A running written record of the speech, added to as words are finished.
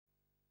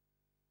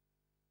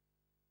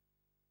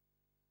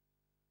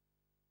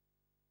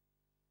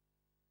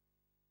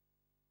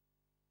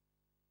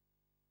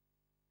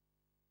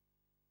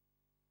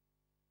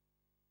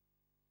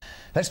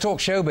Let's talk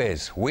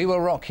showbiz. We Will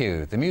Rock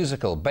You, the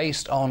musical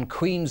based on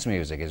Queen's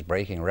music, is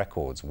breaking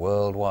records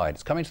worldwide.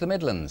 It's coming to the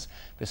Midlands.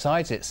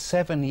 Besides its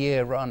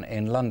 7-year run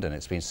in London,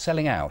 it's been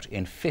selling out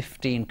in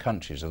 15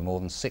 countries with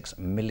more than 6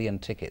 million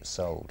tickets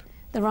sold.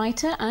 The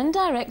writer and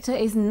director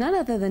is none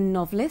other than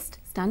novelist,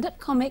 stand-up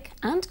comic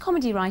and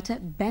comedy writer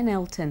Ben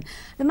Elton,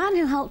 the man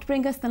who helped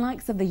bring us the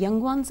likes of The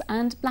Young Ones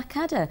and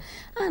Blackadder.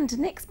 And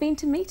Nick's been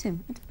to meet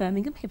him at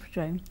Birmingham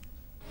Hippodrome.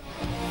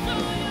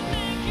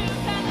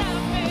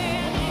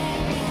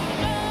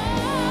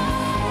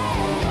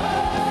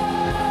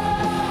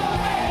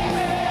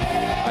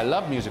 I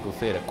love musical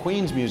theatre.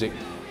 Queen's music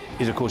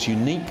is, of course,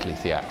 uniquely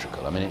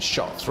theatrical. I mean, it's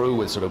shot through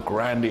with sort of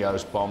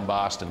grandiose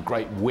bombast and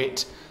great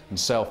wit and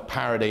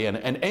self-parody and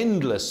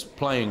endless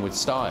playing with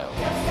style.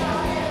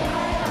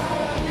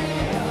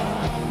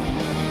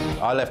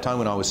 I left home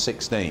when I was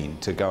 16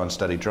 to go and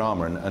study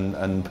drama,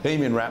 and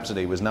Bohemian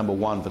Rhapsody was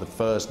 #1 for the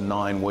first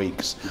 9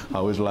 weeks.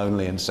 I was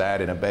lonely and sad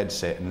in a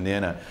bedsit,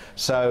 and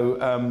so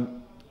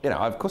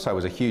of course I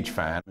was a huge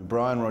fan.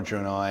 Brian, Roger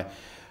and I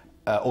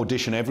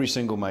audition every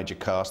single major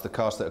cast. The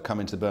cast that have come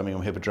into the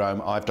Birmingham Hippodrome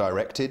I've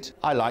directed.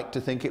 I like to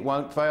think it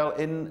won't fail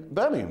in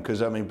Birmingham,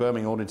 because I mean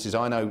Birmingham audiences,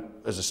 I know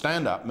as a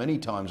stand-up many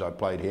times I've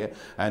played here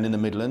and in the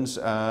Midlands,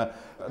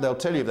 they'll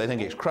tell you if they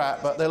think it's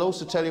crap, but they'll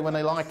also tell you when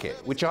they like it,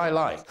 which I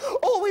like.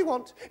 All we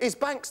want is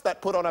banks that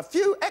put on a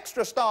few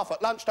extra staff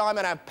at lunchtime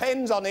and have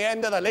pens on the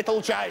end of the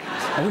little chains.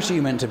 Which are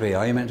you meant to be?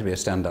 Are you meant to be a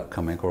stand-up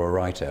comic or a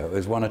writer?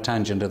 Is one a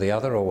tangent to the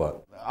other, or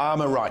what?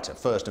 I'm a writer,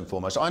 first and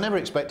foremost. I never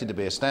expected to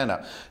be a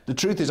stand-up. The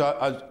truth is,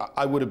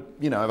 I would have,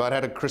 if I'd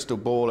had a crystal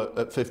ball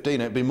at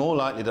 15, it'd be more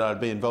likely that I'd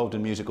be involved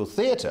in musical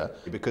theatre,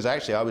 because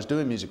actually I was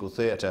doing musical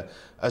theatre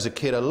as a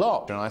kid a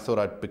lot, and I thought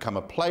I'd become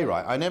a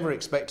playwright. I never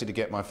expected to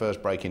get my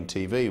first break in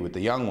TV with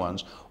The Young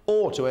Ones,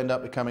 or to end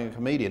up becoming a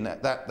comedian.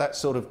 That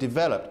sort of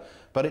developed.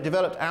 But it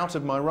developed out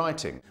of my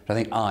writing. I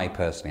think I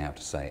personally have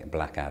to say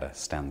Blackadder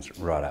stands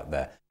right up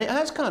there. It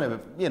has kind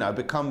of,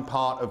 become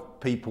part of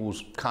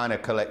people's kind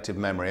of collective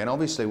memory, and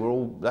obviously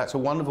that's a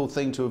wonderful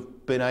thing to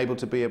have been able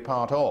to be a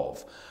part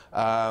of.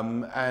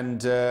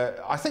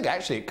 I think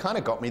actually it kind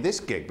of got me this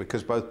gig,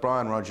 because both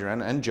Brian, Roger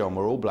and John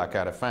were all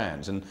Blackadder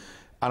fans, and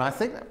I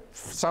think that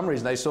for some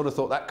reason they sort of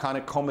thought that kind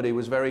of comedy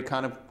was very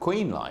kind of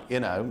Queen-like,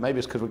 maybe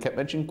it's because we kept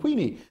mentioning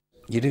Queenie.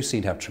 You do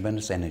seem to have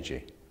tremendous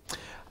energy.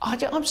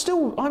 I'm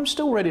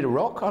still ready to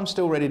rock. I'm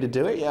still ready to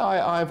do it. Yeah,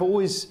 I've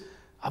always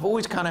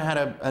kind of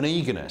had an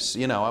eagerness.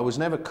 I was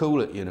never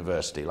cool at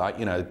university. Like,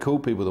 the cool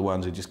people are the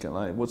ones who just go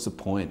like, "What's the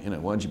point?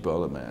 Why'd you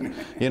bother, man?"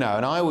 And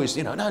I always,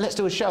 no, let's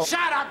do a show.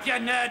 Shut up, you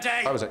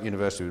nerdy! I was at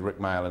university with Rick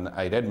Mayall and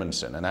Aid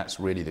Edmondson, and that's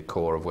really the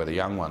core of where The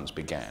Young Ones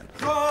began.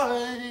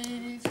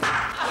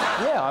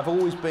 Yeah, I've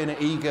always been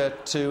eager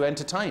to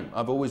entertain.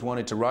 I've always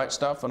wanted to write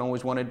stuff and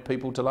always wanted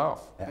people to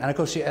laugh. And of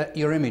course,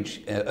 your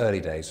image early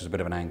days was a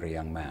bit of an angry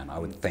young man, I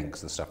would think,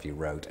 the stuff you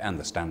wrote and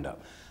the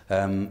stand-up.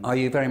 Are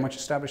you very much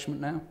establishment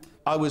now?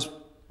 I was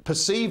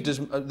perceived as...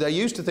 They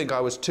used to think I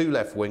was too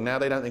left-wing. Now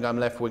they don't think I'm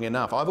left-wing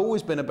enough. I've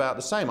always been about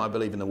the same. I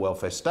believe in the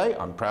welfare state.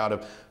 I'm proud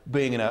of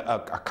being in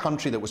a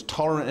country that was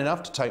tolerant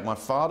enough to take my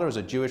father as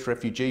a Jewish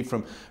refugee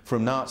from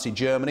Nazi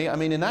Germany. I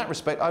mean, in that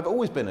respect, I've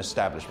always been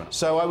establishment.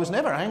 So I was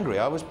never angry.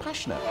 I was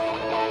passionate.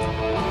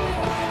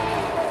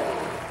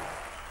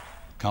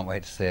 Can't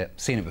wait to see it.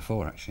 Seen it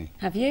before, actually.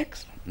 Have you?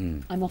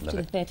 I'm off to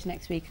the theatre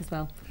next week as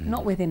well.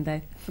 Not with him, though.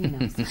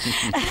 Someone else.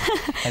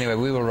 Anyway,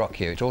 We Will Rock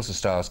You. It also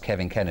stars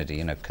Kevin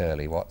Kennedy,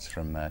 Curly Watts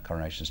from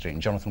Coronation Street,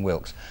 and Jonathan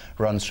Wilkes.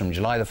 Runs from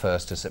July the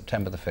 1st to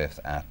September the 5th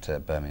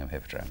at Birmingham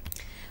Hippodrome.